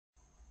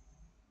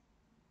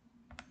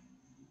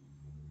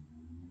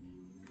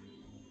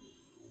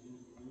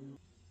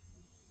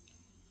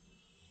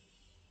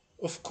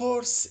Of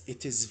course,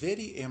 it is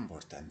very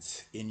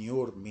important in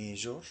your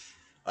major,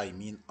 I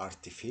mean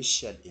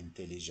artificial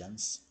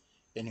intelligence,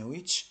 in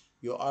which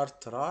you are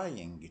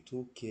trying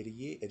to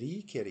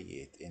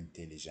recreate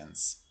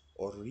intelligence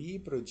or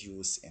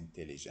reproduce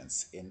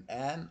intelligence in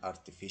an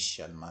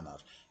artificial manner.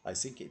 I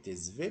think it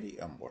is very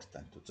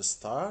important to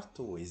start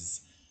with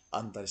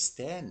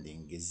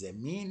understanding the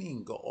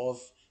meaning of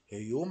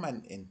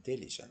human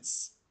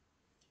intelligence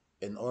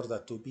in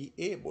order to be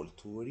able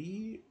to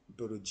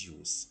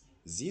reproduce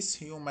this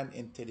human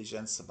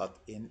intelligence but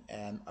in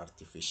an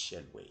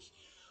artificial way.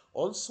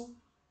 Also,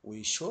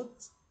 we should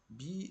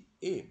be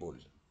able,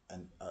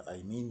 and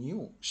I mean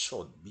you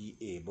should be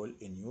able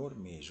in your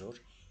major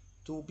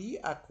to be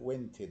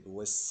acquainted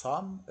with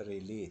some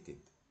related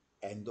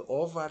and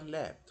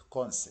overlapped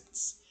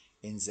concepts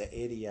in the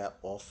area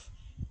of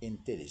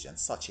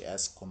intelligence, such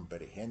as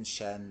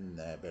comprehension,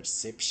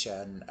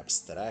 perception,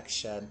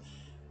 abstraction,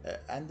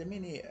 and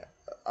many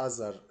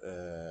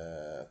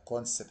other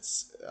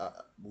concepts.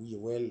 We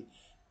will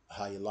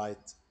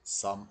highlight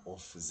some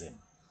of them.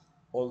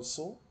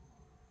 Also,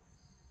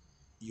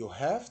 you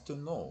have to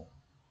know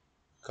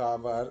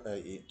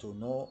to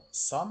know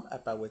some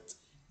about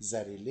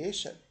the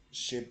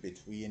relationship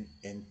between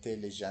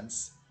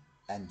intelligence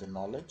and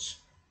knowledge,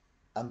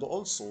 and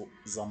also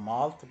the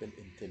multiple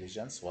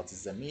intelligence. What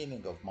is the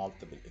meaning of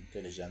multiple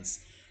intelligence?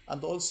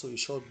 And also you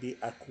should be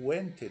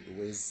acquainted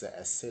with the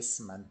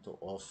assessment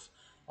of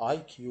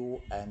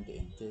IQ and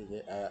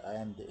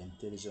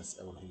intelligence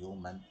or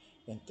human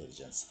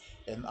intelligence.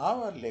 In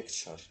our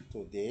lecture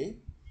today,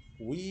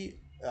 we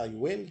I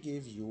will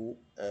give you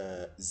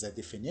the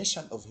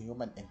definition of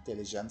human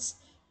intelligence,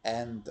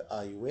 and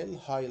I will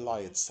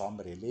highlight some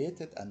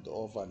related and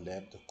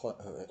overlapped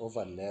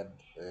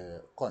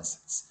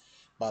concepts.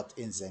 But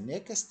in the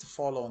next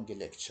following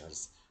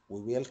lectures,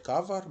 we will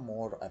cover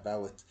more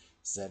about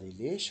the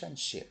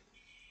relationship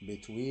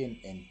between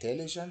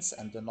intelligence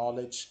and the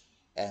knowledge,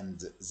 and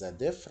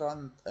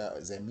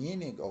the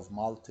meaning of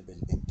multiple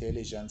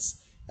intelligence,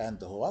 and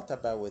what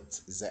about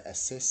the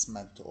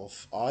assessment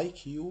of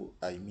IQ,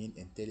 I mean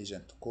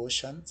intelligent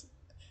quotient,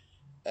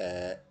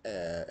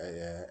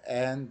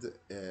 and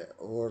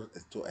or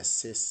to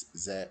assess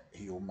the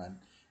human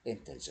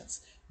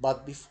intelligence.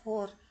 But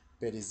before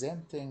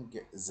presenting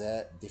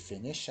the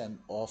definition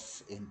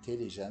of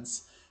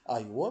intelligence,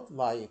 I would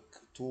like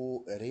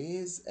to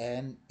raise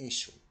an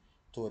issue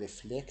to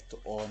reflect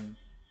on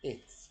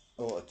it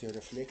or to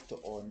reflect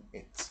on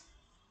it.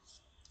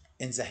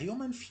 In the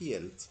human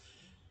field,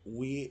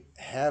 we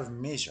have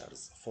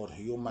measures for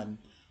human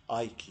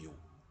IQ.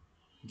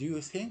 Do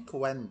you think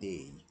one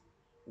day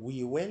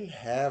we will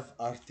have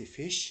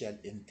artificial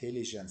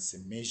intelligence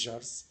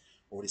measures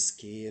or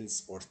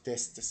scales or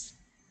tests?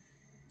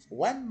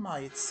 One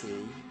might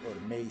say or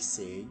may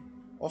say,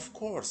 of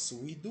course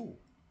we do.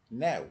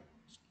 Now,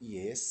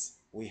 yes,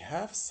 we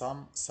have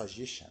some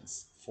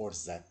suggestions for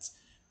that,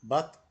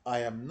 but I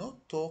am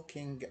not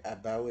talking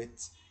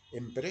about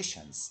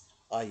impressions.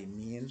 I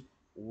mean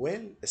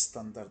well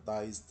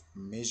standardized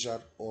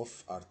measure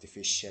of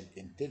artificial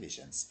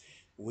intelligence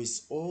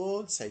with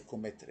all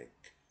psychometric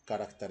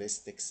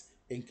characteristics,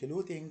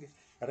 including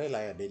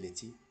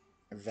reliability,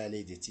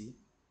 validity,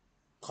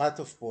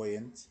 cutoff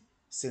point,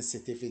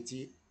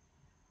 sensitivity,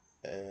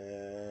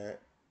 uh,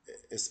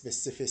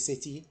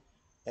 specificity,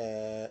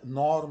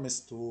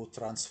 norms to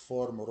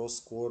transform raw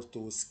score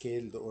to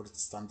scaled or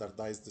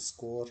standardized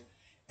score,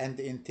 and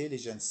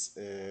intelligence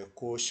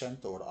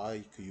quotient or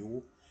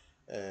IQ.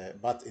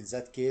 But in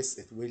that case,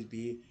 it will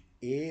be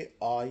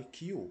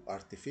AIQ,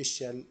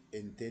 artificial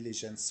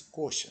intelligence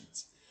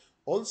quotient.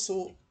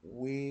 Also,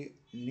 we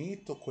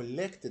need to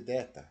collect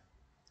data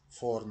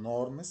for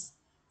norms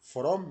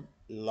from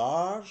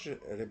large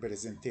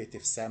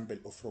representative sample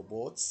of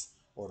robots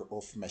or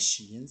of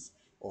machines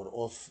or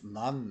of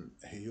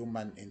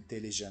non-human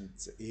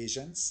intelligent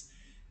agents.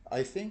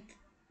 I think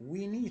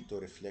we need to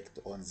reflect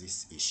on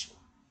this issue.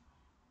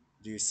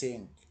 Do you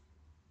think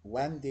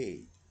one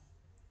day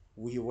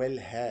we will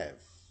have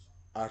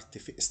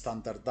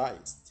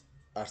standardized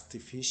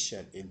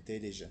artificial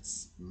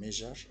intelligence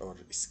measure or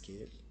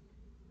scale?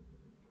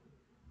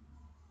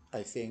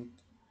 I think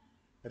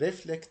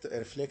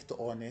reflect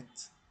on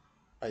it.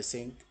 I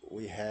think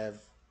we have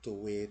to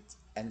wait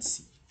and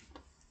see.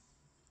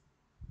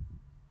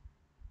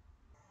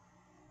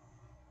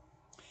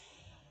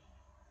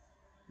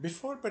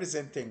 Before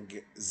presenting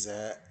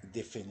the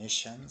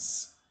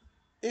definitions,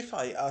 if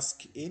I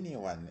ask any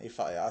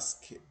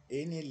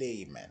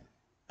layman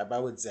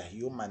about the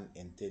human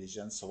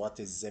intelligence, what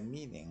is the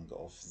meaning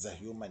of the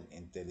human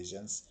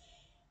intelligence?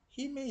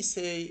 He may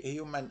say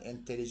human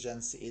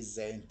intelligence is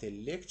the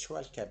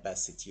intellectual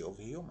capacity of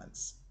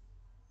humans.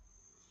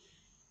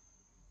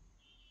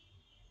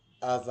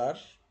 Other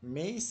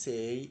may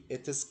say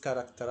it is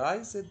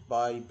characterized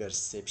by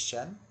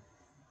perception,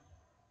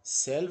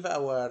 self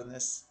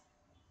awareness,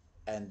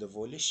 and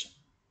volition.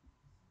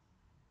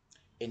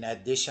 In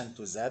addition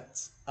to that,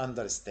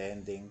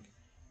 understanding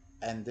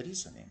and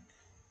reasoning.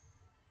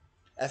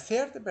 A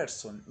third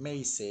person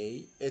may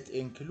say it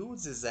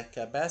includes the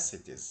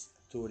capacities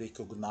to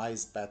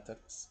recognize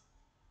patterns,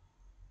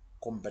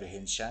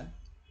 comprehension,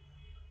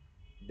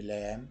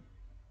 plan,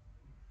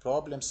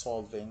 problem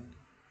solving,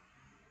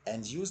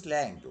 and use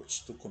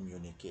language to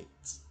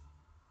communicate.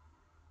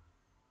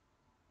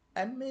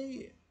 And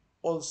may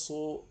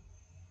also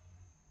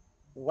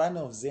one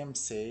of them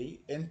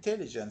say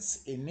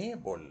intelligence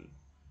enable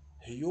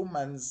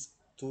humans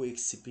to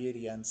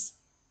experience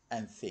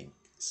and think.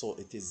 So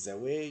it is the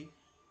way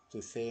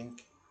to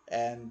think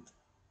and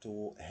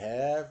to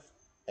have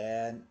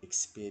an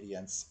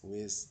experience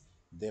with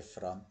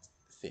different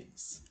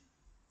things.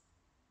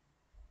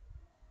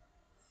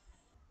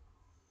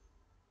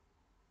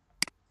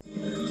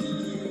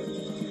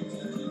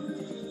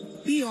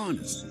 Be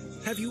honest.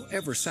 Have you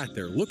ever sat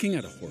there looking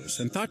at a horse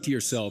and thought to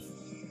yourself,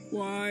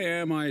 why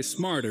am I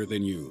smarter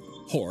than you,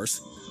 horse?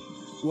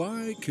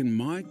 Why can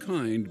my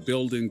kind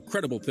build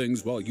incredible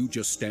things while you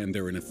just stand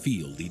there in a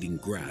field eating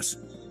grass?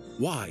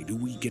 Why do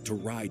we get to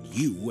ride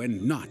you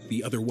and not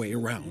the other way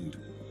around?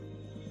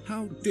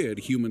 How did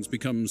humans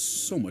become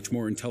so much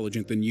more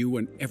intelligent than you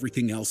and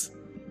everything else?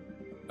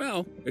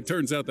 Well, it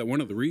turns out that one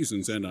of the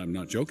reasons, and I'm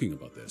not joking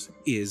about this,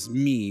 is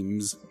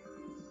memes.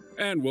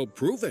 And we'll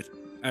prove it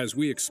as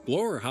we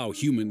explore how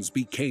humans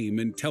became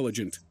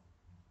intelligent.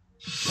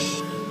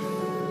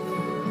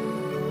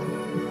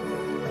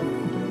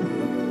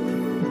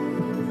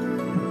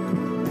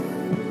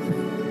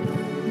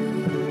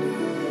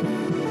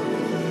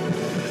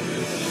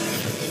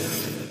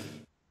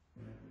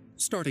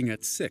 Starting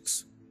at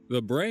 6,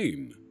 the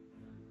brain.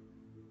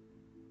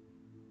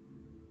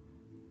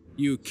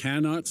 You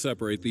cannot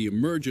separate the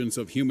emergence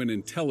of human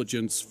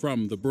intelligence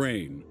from the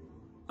brain.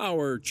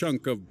 Our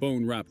chunk of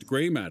bone-wrapped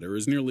gray matter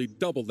is nearly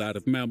double that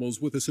of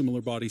mammals with a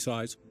similar body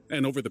size,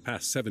 and over the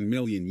past 7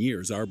 million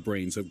years our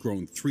brains have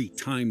grown 3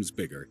 times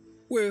bigger,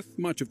 with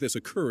much of this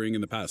occurring in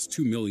the past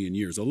 2 million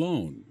years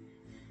alone.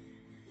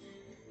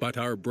 But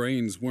our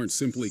brains weren't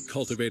simply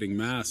cultivating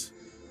mass.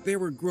 They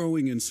were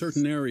growing in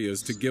certain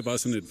areas to give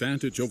us an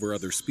advantage over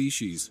other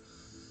species.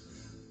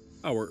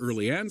 Our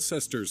early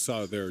ancestors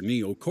saw their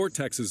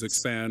neocortexes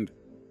expand,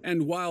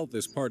 and while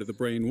this part of the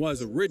brain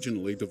was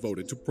originally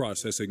devoted to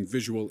processing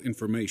visual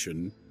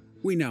information,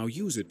 we now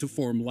use it to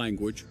form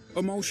language,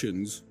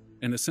 emotions,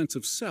 and a sense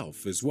of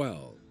self as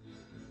well.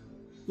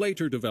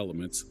 Later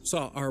developments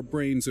saw our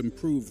brains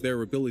improve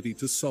their ability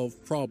to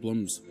solve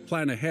problems,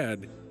 plan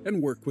ahead,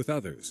 and work with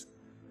others.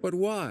 But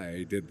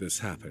why did this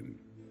happen?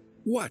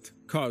 What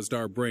caused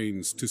our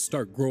brains to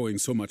start growing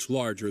so much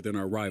larger than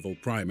our rival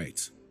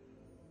primates?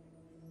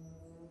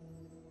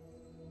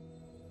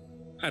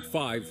 At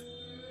 5,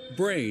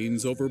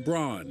 brains over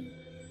brawn.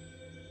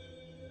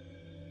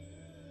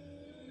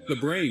 The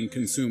brain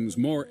consumes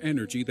more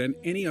energy than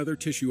any other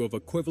tissue of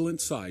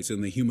equivalent size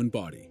in the human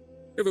body.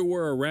 If it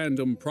were a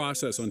random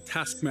process on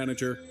Task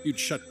Manager, you'd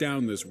shut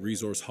down this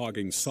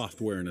resource-hogging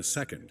software in a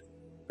second.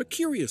 But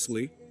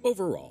curiously,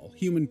 overall,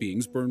 human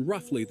beings burn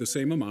roughly the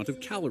same amount of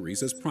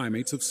calories as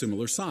primates of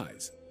similar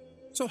size.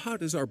 So how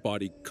does our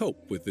body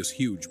cope with this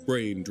huge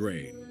brain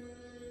drain?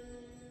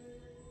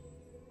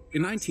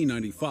 In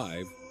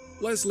 1995,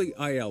 Leslie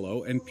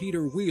Aiello and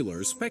Peter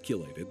Wheeler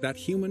speculated that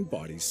human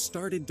bodies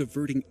started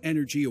diverting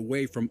energy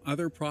away from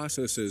other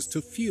processes to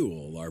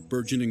fuel our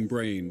burgeoning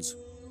brains.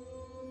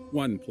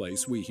 One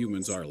place we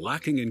humans are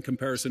lacking in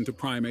comparison to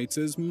primates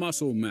is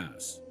muscle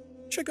mass.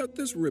 Check out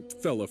this ripped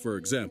fella, for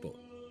example.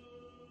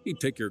 He'd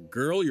take your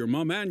girl, your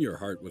mom, and your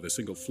heart with a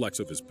single flex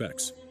of his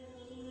pecs.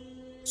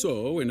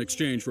 So, in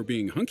exchange for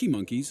being hunky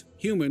monkeys,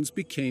 humans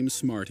became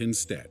smart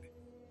instead.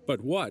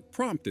 But what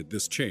prompted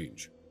this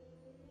change?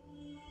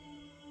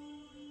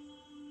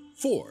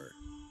 4.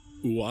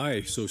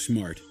 Why so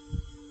smart?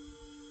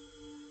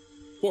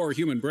 For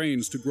human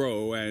brains to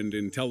grow and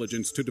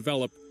intelligence to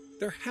develop,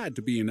 there had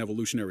to be an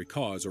evolutionary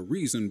cause or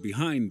reason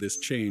behind this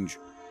change.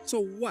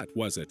 So what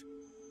was it?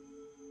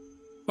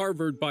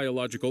 Harvard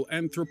biological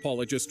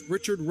anthropologist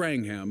Richard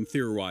Wrangham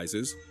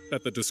theorizes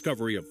that the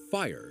discovery of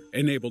fire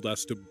enabled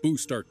us to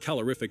boost our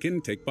calorific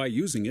intake by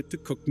using it to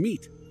cook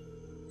meat.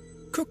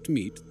 Cooked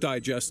meat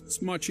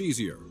digests much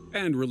easier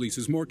and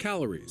releases more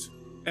calories.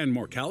 And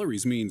more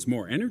calories means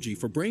more energy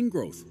for brain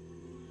growth.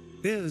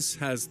 This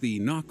has the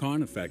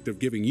knock-on effect of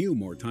giving you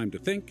more time to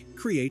think,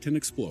 create, and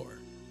explore,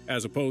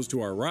 as opposed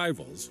to our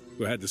rivals,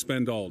 who had to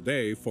spend all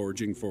day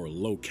foraging for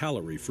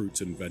low-calorie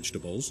fruits and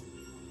vegetables.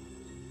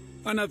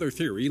 Another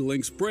theory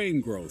links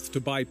brain growth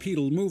to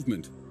bipedal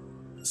movement.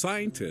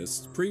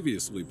 Scientists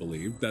previously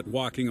believed that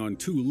walking on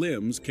 2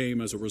 limbs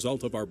came as a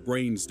result of our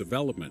brain's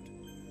development.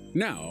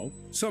 Now,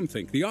 some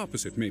think the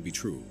opposite may be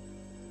true.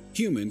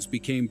 Humans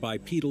became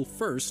bipedal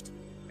first,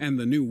 and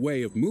the new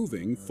way of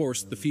moving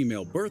forced the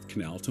female birth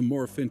canal to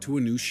morph into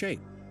a new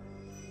shape.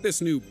 This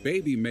new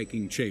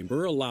baby-making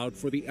chamber allowed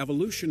for the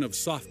evolution of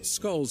soft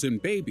skulls in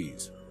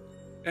babies.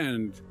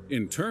 And,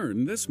 in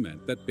turn, this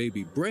meant that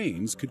baby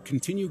brains could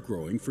continue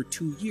growing for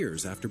 2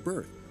 years after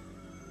birth.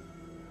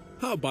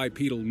 How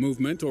bipedal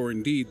movement, or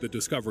indeed the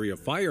discovery of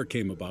fire,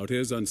 came about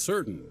is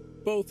uncertain.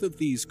 Both of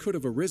these could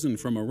have arisen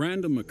from a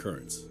random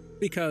occurrence,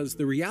 because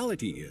the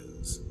reality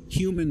is,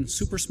 human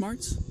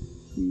supersmarts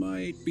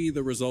might be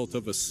the result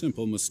of a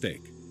simple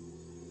mistake.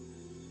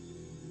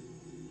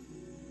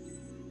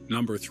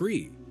 Number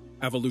 3.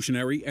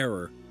 Evolutionary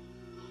error.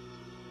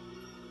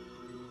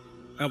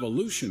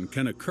 Evolution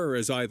can occur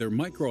as either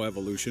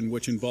microevolution,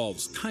 which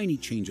involves tiny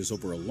changes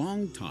over a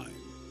long time,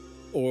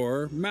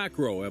 or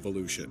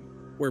macroevolution,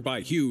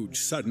 whereby huge,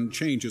 sudden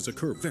changes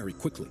occur very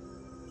quickly.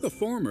 The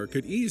former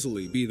could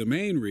easily be the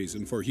main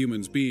reason for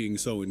humans being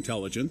so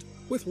intelligent,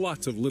 with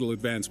lots of little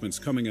advancements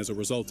coming as a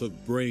result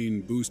of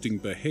brain-boosting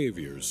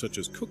behaviors such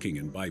as cooking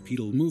and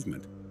bipedal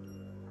movement.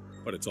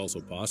 But it's also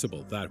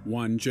possible that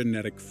one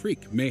genetic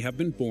freak may have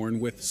been born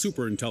with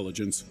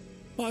superintelligence,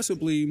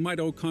 possibly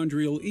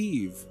mitochondrial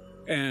Eve,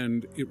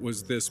 and it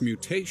was this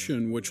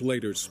mutation which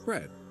later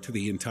spread to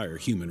the entire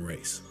human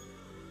race.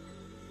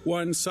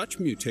 One such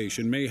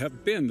mutation may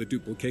have been the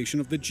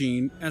duplication of the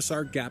gene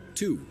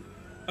SRGAP2,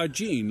 a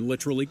gene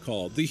literally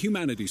called the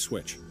humanity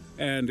switch,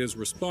 and is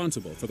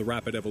responsible for the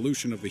rapid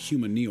evolution of the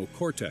human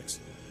neocortex.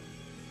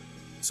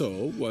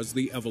 So, was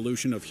the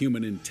evolution of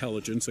human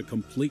intelligence a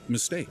complete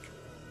mistake?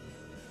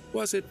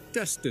 Was it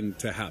destined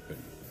to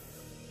happen?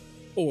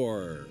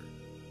 Or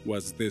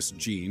was this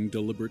gene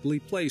deliberately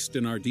placed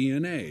in our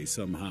DNA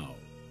somehow?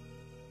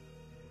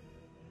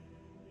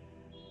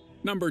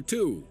 Number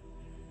 2.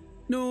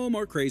 No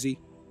more crazy.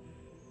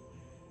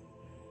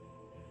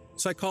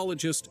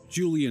 Psychologist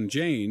Julian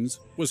Jaynes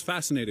was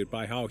fascinated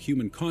by how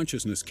human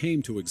consciousness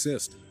came to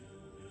exist.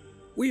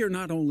 We are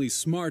not only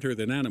smarter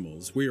than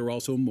animals, we are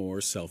also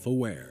more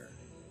self-aware.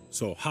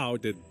 So how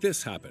did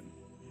this happen?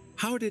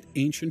 How did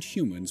ancient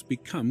humans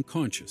become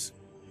conscious?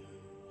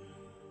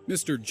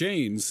 Mr.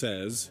 Jaynes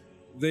says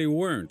they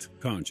weren't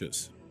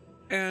conscious,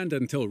 and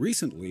until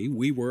recently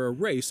we were a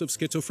race of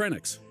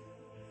schizophrenics.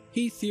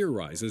 He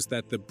theorizes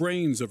that the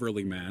brains of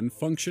early man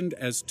functioned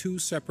as two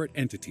separate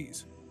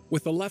entities,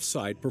 with the left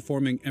side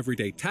performing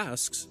everyday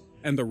tasks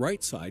and the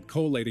right side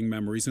collating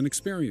memories and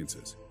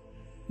experiences.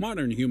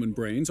 Modern human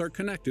brains are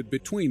connected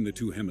between the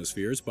two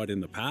hemispheres, but in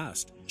the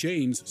past,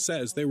 Jaynes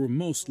says they were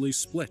mostly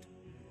split.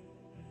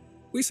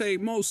 We say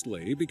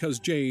mostly because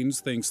Jaynes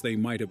thinks they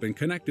might have been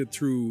connected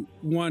through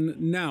one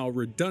now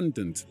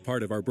redundant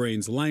part of our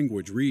brain's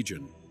language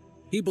region.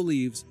 He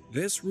believes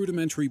this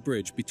rudimentary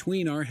bridge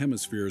between our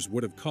hemispheres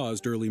would have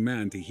caused early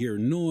man to hear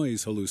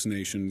noise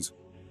hallucinations,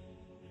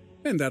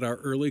 and that our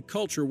early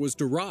culture was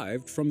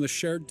derived from the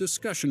shared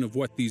discussion of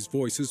what these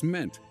voices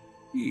meant.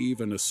 He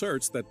even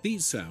asserts that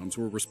these sounds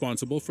were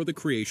responsible for the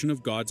creation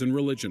of gods and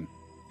religion,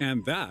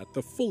 and that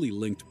the fully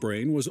linked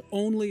brain was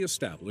only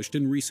established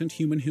in recent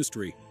human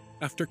history,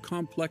 after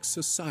complex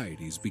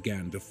societies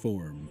began to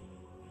form.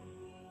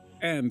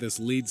 And this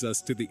leads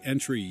us to the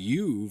entry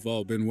you've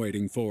all been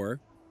waiting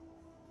for.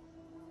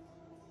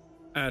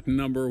 At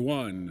number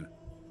 1,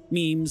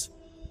 memes.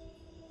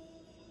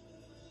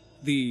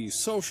 The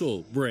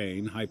social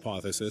brain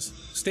hypothesis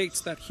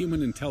states that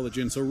human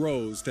intelligence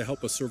arose to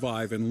help us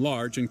survive in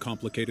large and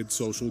complicated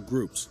social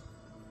groups.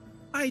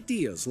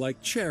 Ideas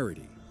like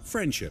charity,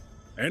 friendship,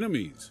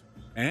 enemies,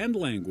 and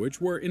language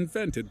were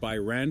invented by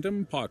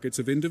random pockets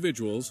of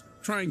individuals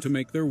trying to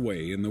make their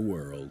way in the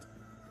world.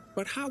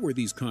 But how were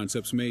these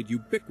concepts made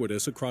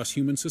ubiquitous across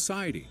human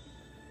society?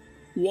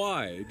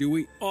 Why do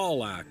we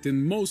all act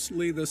in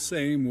mostly the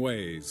same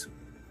ways?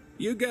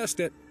 You guessed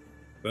it,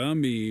 the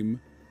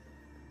meme.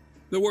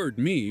 The word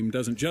meme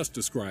doesn't just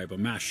describe a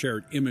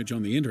mass-shared image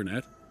on the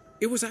internet.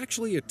 It was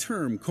actually a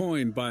term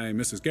coined by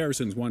Mrs.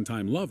 Garrison's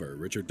one-time lover,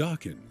 Richard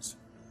Dawkins.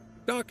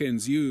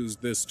 Dawkins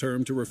used this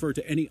term to refer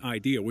to any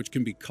idea which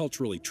can be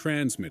culturally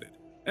transmitted,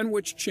 and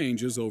which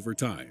changes over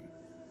time.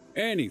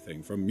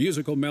 Anything from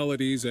musical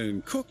melodies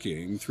and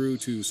cooking through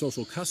to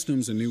social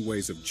customs and new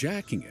ways of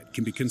jacking it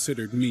can be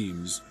considered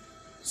memes,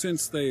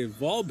 since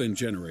they've all been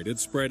generated,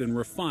 spread, and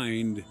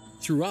refined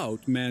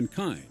throughout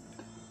mankind.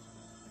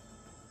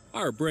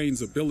 Our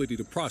brain's ability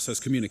to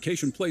process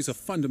communication plays a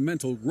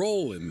fundamental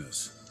role in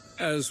this,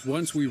 as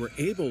once we were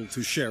able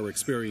to share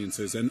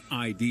experiences and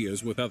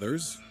ideas with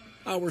others,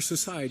 our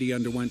society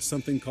underwent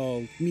something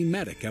called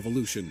mimetic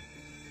evolution.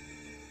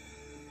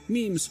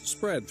 Memes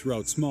spread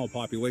throughout small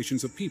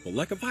populations of people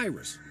like a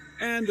virus,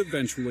 and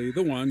eventually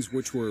the ones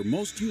which were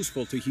most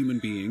useful to human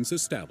beings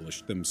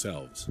established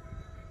themselves.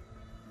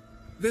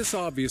 This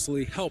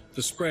obviously helped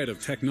the spread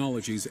of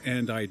technologies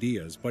and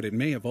ideas, but it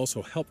may have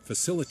also helped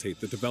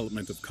facilitate the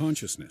development of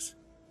consciousness.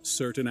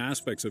 Certain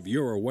aspects of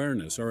your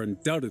awareness are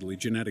undoubtedly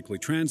genetically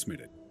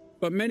transmitted,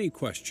 but many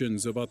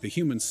questions about the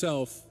human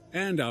self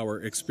and our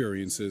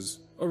experiences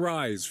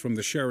arise from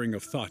the sharing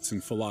of thoughts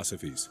and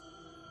philosophies.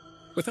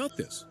 Without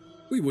this,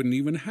 we wouldn't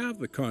even have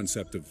the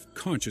concept of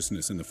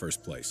consciousness in the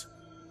first place.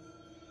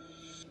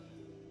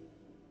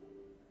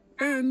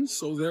 And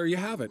so there you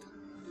have it.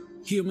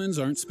 Humans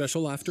aren't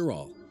special after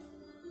all.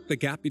 The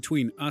gap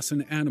between us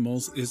and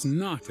animals is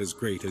not as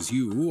great as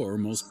you or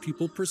most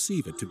people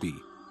perceive it to be.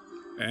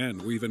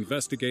 And we've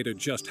investigated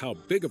just how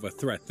big of a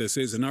threat this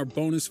is in our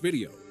bonus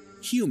video,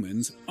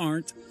 humans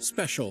aren't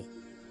special,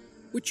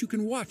 which you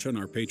can watch on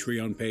our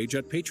Patreon page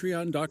at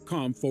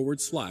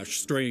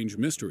patreon.com/strange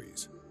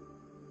mysteries.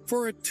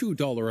 For a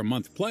 $2 a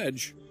month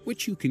pledge,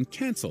 which you can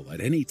cancel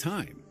at any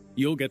time,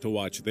 you'll get to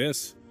watch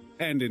this,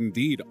 and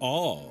indeed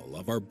all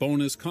of our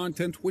bonus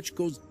content, which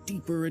goes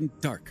deeper and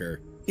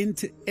darker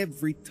into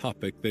every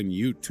topic than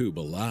YouTube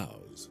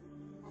allows.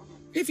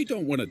 If you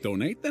don't want to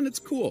donate, then it's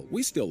cool.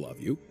 We still love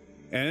you.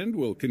 And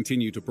we'll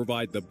continue to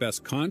provide the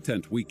best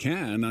content we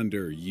can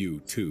under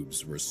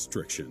YouTube's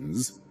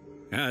restrictions.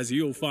 As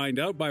you'll find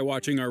out by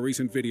watching our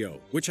recent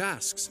video, which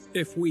asks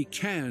if we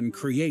can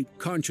create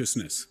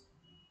consciousness.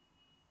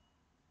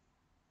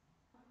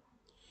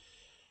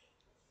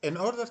 In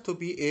order to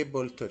be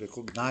able to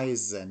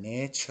recognize the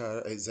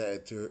nature,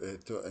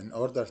 in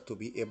order to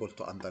be able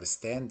to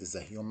understand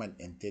the human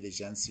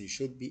intelligence, you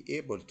should be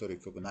able to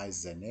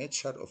recognize the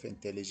nature of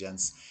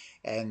intelligence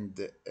and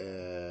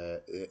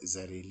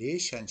the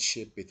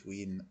relationship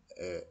between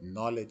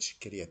knowledge,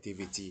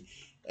 creativity,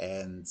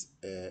 and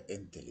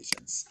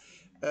intelligence.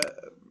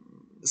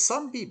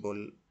 Some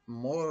people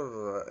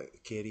more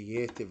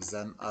creative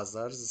than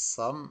others,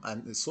 some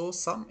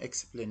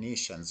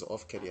explanations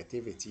of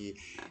creativity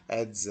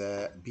at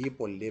the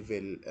people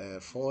level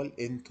fall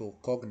into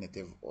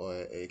cognitive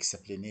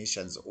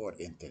explanations or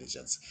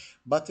intelligence,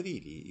 but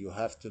really you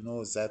have to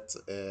know that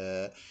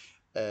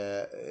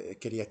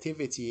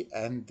creativity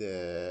and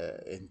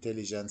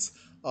intelligence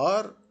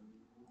are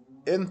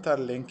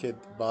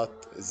interlinked,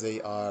 but they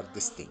are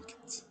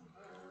distinct.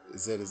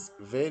 There is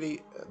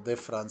very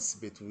difference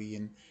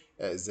between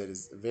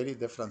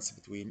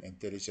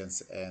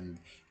intelligence and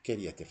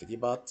creativity,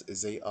 but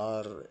they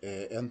are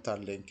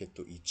interlinked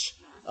to each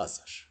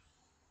other.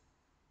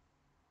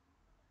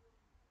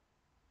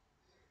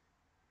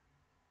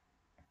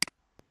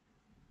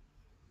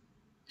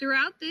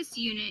 Throughout this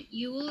unit,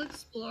 you will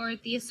explore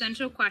the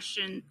essential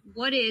question,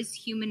 what is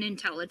human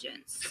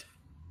intelligence?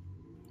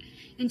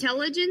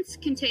 Intelligence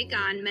can take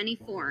on many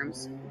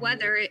forms,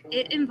 whether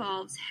it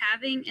involves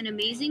having an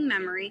amazing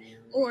memory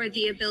or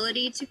the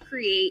ability to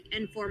create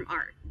and form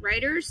art.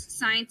 Writers,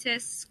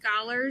 scientists,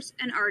 scholars,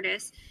 and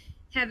artists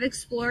have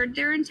explored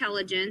their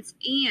intelligence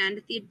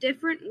and the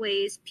different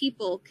ways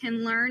people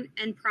can learn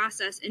and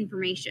process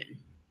information.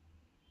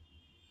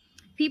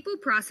 People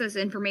process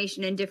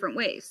information in different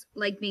ways,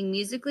 like being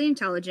musically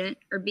intelligent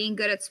or being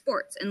good at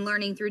sports and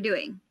learning through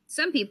doing.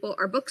 Some people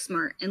are book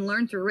smart and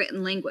learn through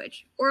written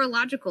language, or a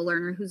logical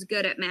learner who's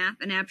good at math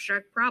and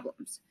abstract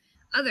problems.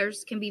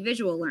 Others can be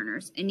visual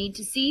learners and need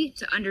to see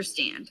to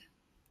understand.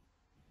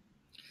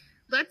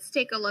 Let's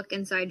take a look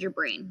inside your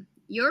brain.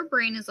 Your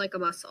brain is like a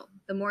muscle.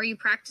 The more you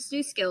practice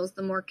new skills,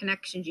 the more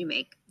connections you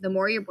make, the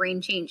more your brain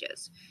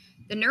changes.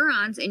 The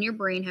neurons in your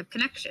brain have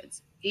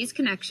connections. These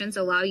connections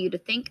allow you to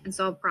think and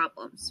solve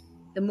problems.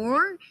 The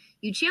more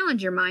you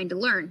challenge your mind to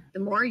learn, the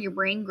more your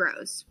brain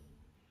grows.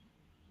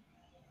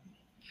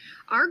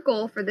 Our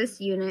goal for this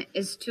unit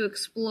is to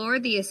explore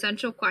the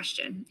essential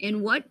question,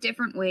 in what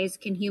different ways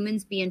can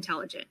humans be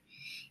intelligent?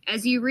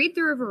 As you read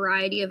through a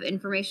variety of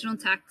informational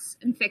texts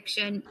and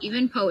fiction,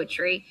 even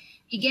poetry,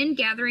 begin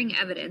gathering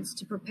evidence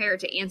to prepare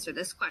to answer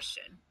this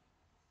question.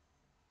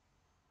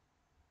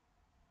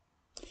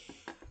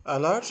 A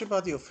large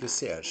body of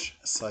research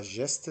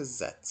suggests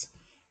that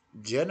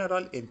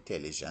general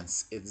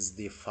intelligence is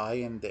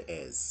defined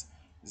as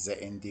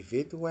the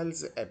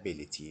individual's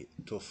ability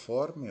to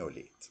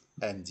formulate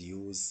and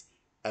use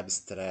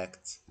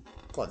abstract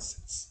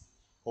concepts.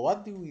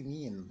 What do we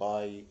mean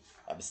by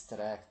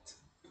abstract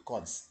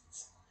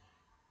concepts?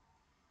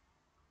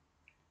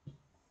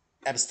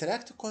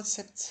 Abstract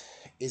concept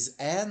is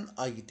an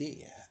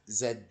idea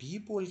that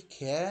people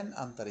can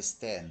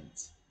understand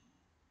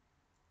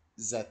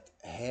that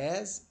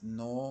has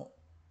no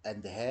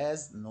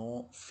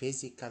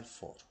physical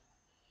form.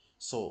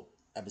 So,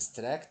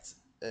 abstract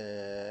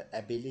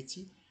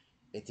ability,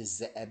 it is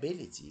the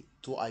ability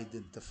to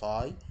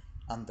identify,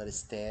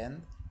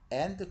 understand,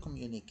 and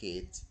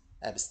communicate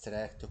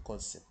abstract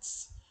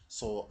concepts.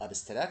 So,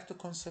 abstract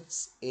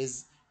concepts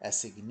is a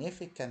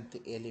significant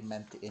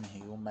element in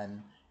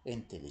human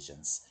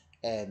intelligence.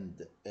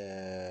 And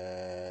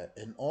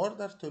in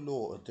order to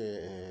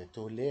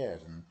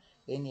learn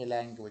any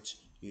language,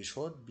 you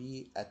should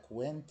be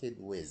acquainted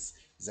with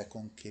the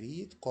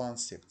concrete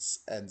concepts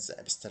and the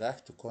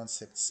abstract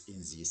concepts in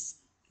this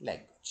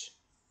language.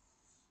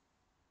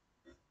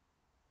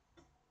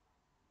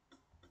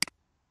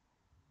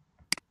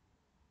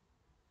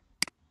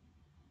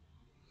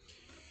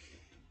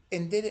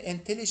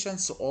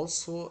 Intelligence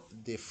also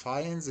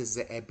defines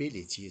the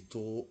ability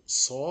to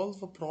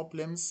solve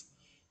problems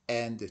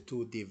and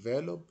to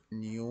develop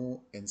new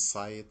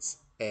insights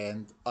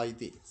and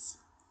ideas.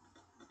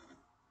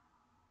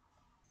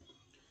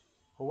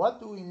 What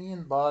do we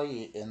mean by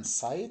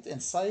insight?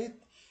 Insight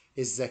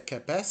is the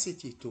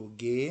capacity to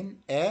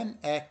gain an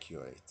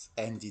accurate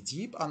and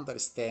deep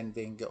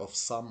understanding of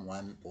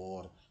someone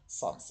or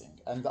something.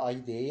 And the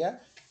idea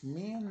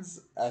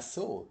means a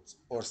thought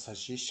or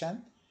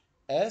suggestion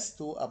as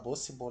to a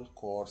possible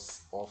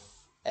course of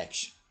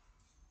action.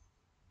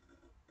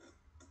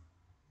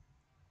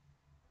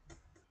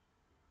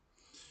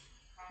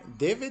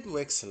 David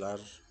Wexler,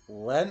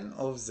 one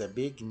of the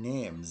big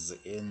names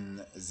in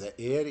the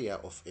area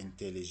of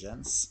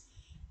intelligence,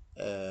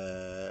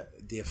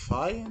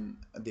 defined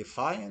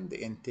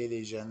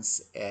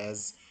intelligence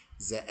as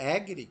the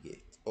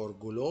aggregate or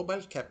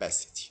global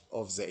capacity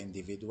of the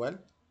individual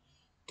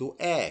to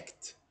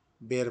act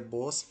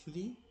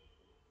purposefully,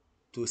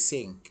 to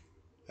think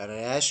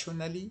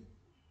rationally,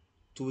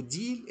 to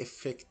deal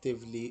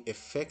effectively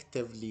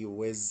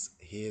with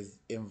his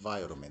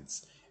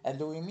environments. And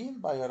we mean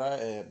by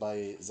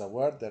the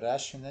word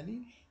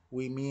rationally,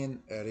 we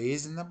mean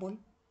reasonable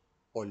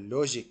or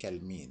logical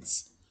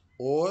means,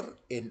 or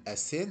in a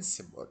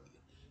sensible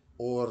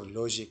or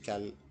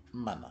logical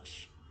manner.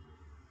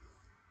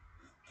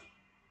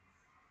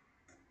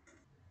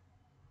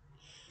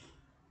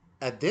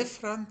 A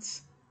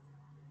different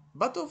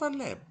but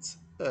overlapped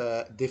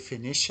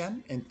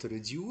definition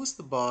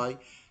introduced by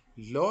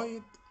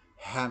Lloyd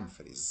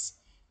Humphreys.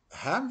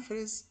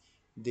 Humphreys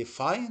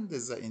defined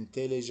the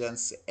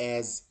intelligence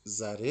as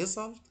the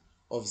result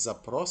of the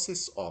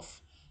process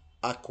of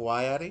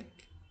acquiring,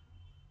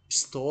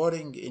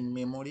 storing in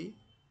memory,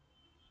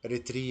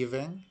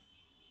 retrieving,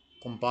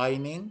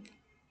 combining,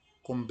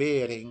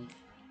 comparing,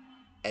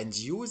 and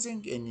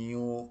using in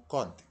new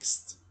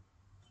context.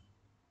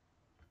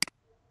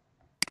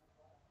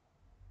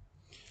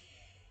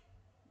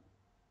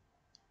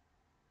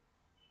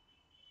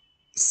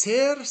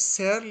 Sir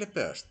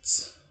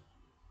Serlepert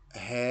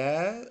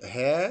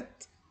had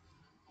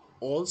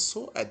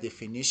also a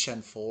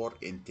definition for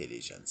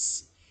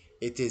intelligence.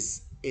 It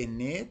is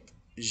innate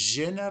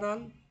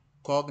general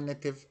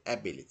cognitive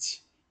ability.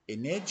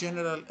 Innate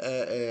general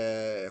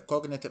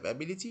cognitive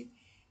ability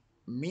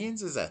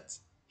means that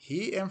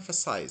he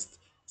emphasized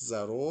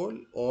the role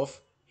of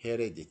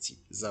heredity,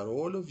 the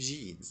role of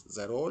genes,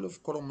 the role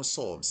of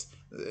chromosomes,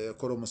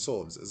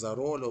 the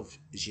role of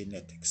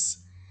genetics.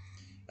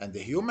 And the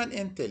human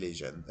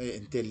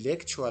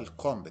intellectual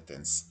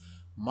competence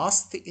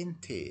must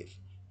entail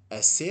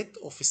a set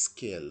of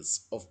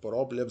skills of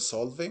problem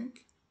solving,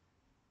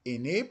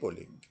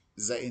 enabling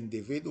the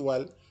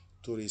individual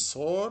to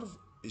resolve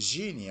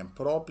genuine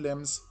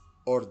problems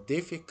or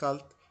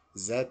difficult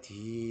that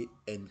he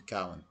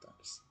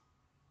encounters.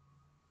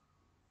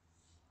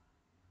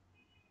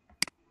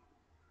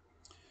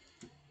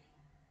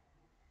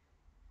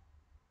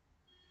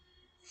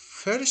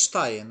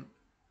 Feinstein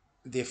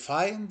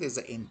defined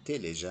the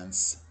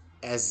intelligence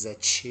as the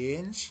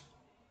change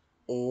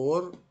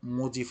or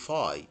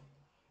modify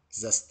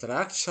the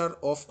structure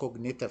of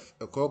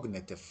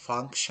cognitive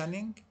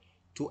functioning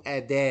to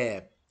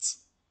adapt.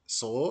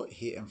 So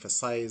he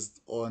emphasized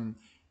on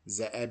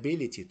the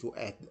ability to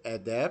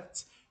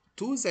adapt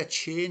to the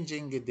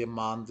changing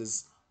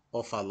demands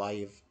of a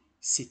life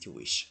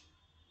situation.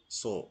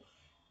 So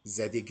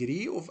the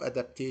degree of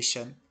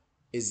adaptation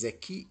is a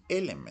key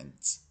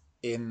element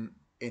in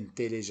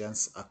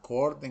intelligence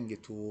according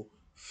to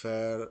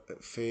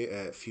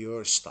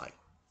Feuerstein.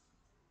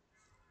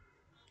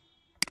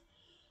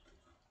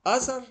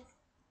 Other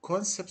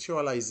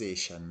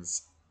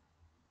conceptualizations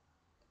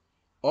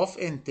of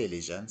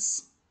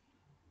intelligence,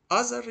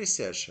 other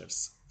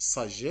researchers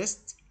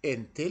suggest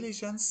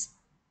intelligence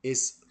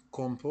is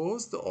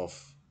composed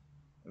of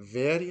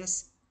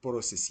various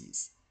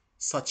processes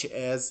such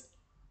as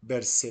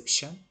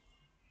perception,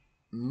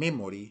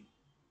 memory,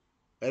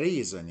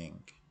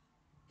 reasoning,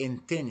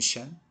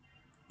 intention,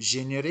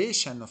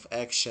 generation of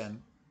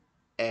action,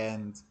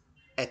 and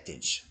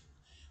attention.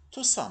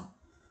 To sum,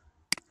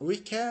 we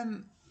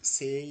can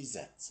say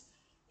that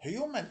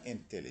human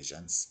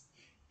intelligence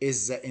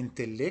is the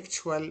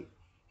intellectual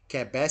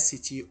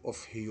capacity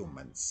of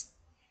humans.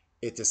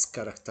 It is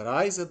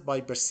characterized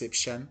by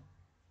perception,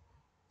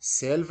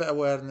 self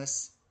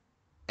awareness,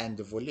 and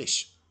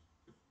volition.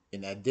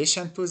 In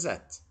addition to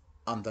that,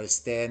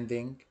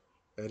 understanding,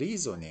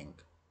 reasoning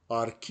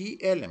are key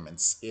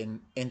elements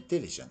in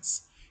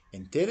intelligence.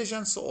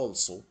 Intelligence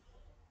also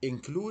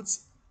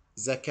includes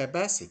the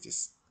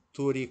capacities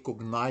to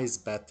recognize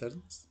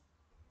patterns,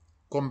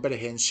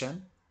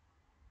 comprehension,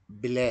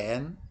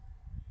 plan,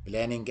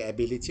 planning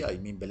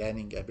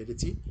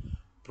ability,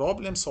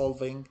 problem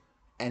solving,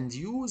 and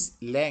use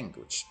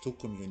language to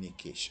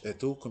communicate.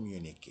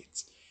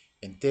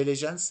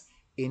 Intelligence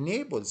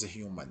enables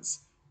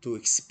humans to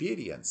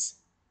experience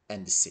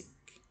and think.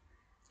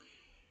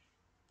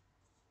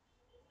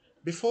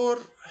 Before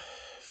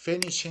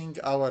finishing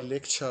our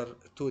lecture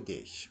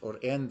today or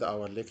end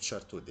our lecture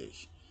today,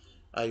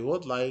 I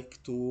would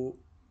like to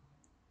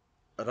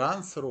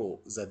run through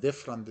the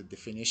different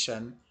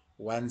definition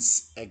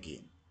once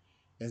again.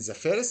 In the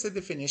first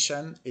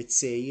definition, it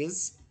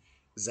says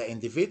the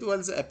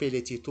individual's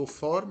ability to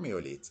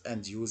formulate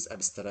and use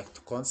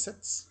abstract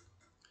concepts.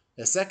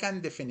 The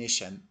second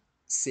definition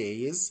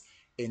says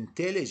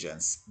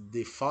intelligence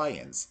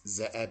defines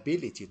the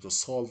ability to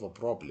solve a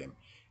problem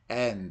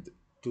and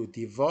to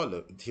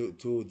develop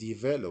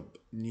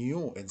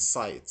new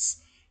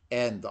insights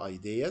and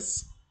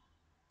ideas.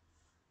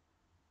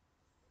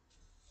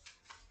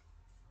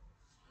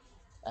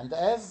 And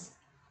as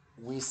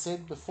we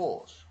said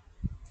before,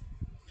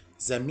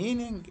 The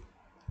meaning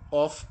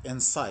of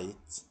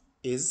insight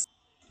is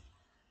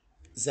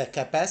the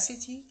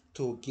capacity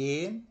to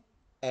gain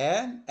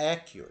an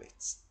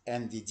accurate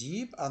and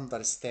deep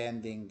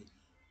understanding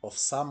of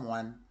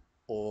someone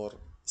or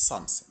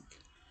something.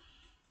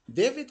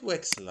 David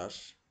Wexler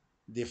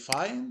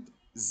defined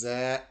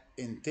the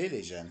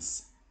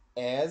intelligence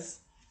as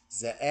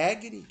the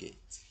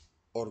aggregate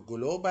or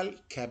global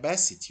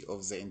capacity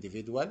of the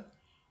individual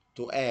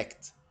to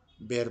act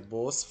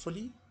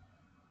purposefully,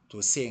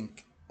 to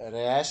think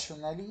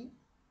rationally,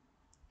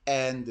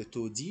 and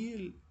to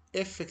deal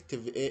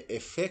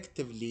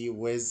effectively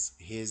with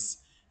his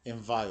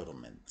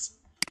environment.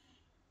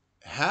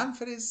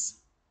 Humphreys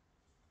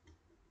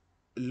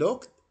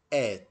looked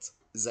at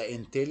the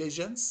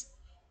intelligence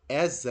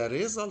as the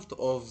result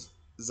of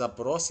the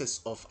process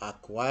of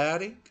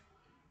acquiring,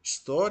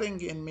 storing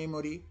in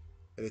memory,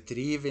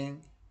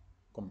 retrieving,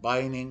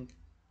 combining,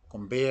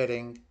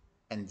 comparing,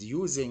 and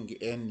using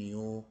in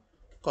new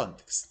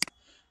context.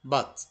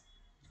 But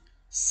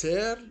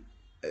Sir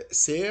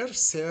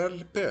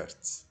Searle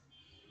Perth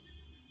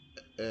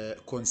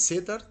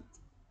considered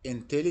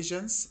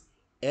intelligence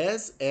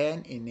as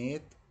an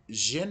innate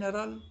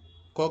general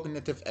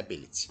cognitive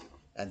ability,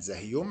 and the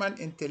human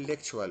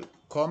intellectual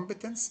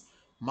competence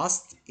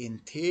must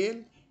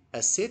entail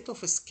a set of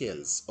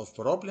skills of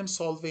problem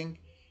solving,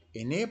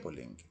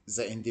 enabling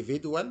the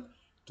individual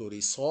to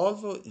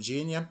resolve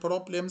genuine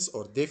problems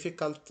or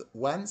difficult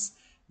ones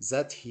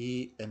that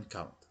he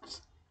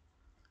encounters.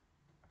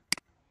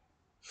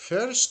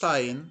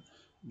 Feuerstein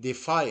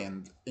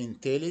defined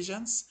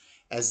intelligence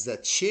as the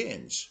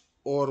change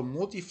or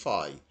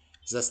modify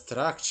the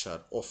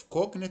structure of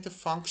cognitive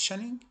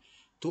functioning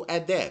to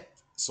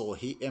adapt. So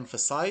he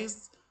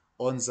emphasized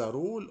on the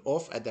role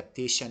of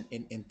adaptation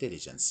in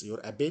intelligence, your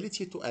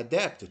ability to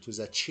adapt to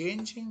the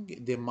changing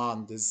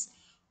demands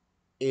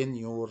in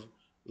your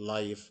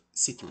life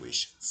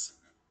situations.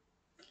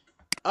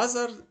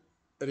 Other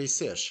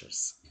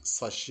researchers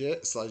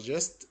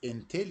suggest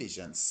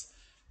intelligence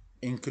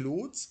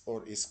includes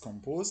or is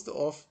composed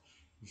of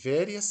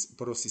various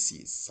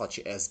processes such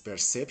as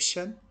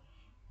perception,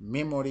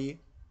 memory,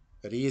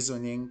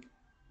 reasoning,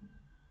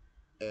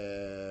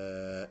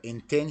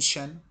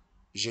 intention,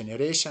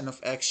 generation of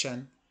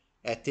action,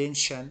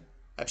 attention,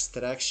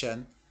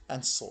 abstraction,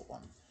 and so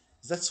on.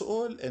 That's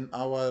all in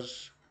our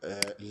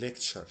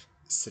lecture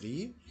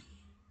 3.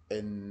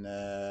 In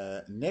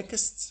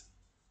next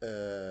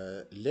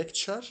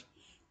lecture,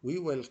 we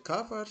will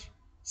cover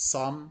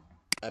some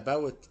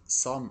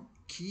some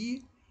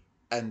key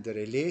and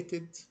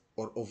related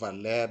or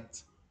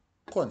overlapped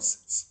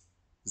concepts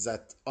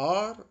that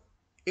are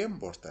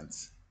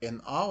important in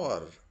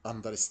our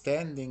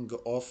understanding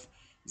of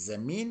the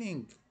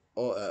meaning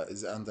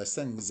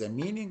the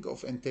meaning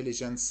of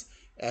intelligence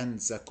and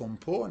the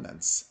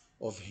components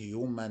of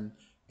human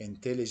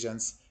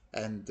intelligence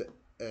and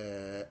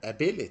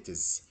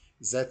abilities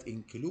that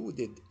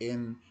included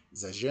in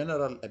the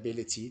general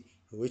ability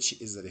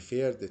which is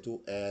referred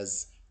to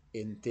as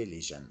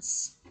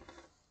intelligence.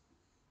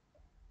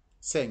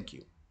 Thank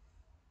you.